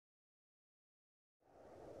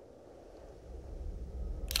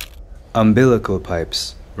Umbilical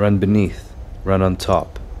pipes run beneath, run on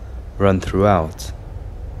top, run throughout,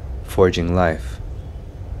 forging life,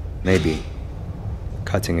 maybe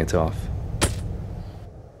cutting it off.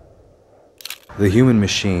 The human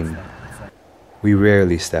machine, we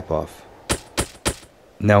rarely step off.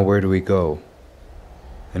 Now where do we go?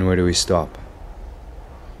 And where do we stop?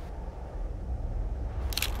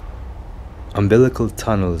 Umbilical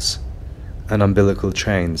tunnels and umbilical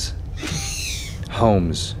trains,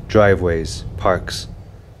 homes, driveways, parks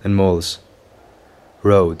and malls,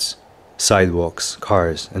 roads, sidewalks,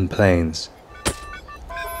 cars and planes,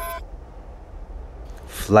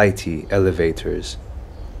 flighty elevators,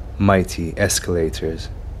 mighty escalators,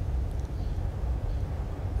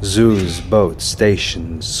 zoos, boats,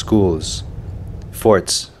 stations, schools,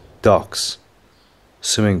 forts, docks,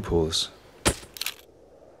 swimming pools.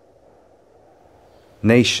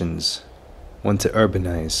 Nations want to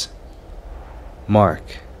urbanize,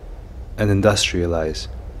 mark, and industrialize.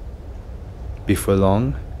 Before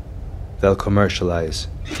long, they'll commercialize.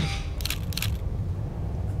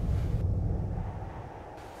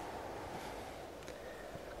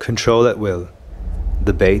 Control at will,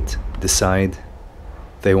 debate, decide.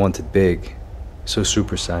 They want it big, so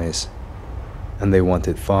supersize. And they want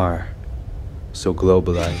it far, so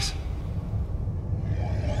globalize.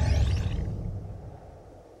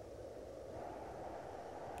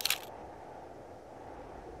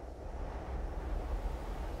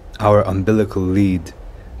 Our umbilical lead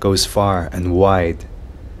goes far and wide.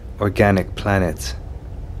 Organic planet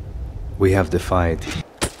we have defied.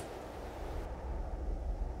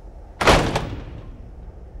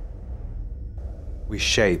 We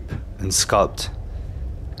shape and sculpt,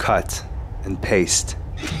 cut and paste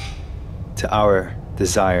to our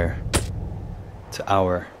desire, to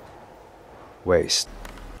our waste.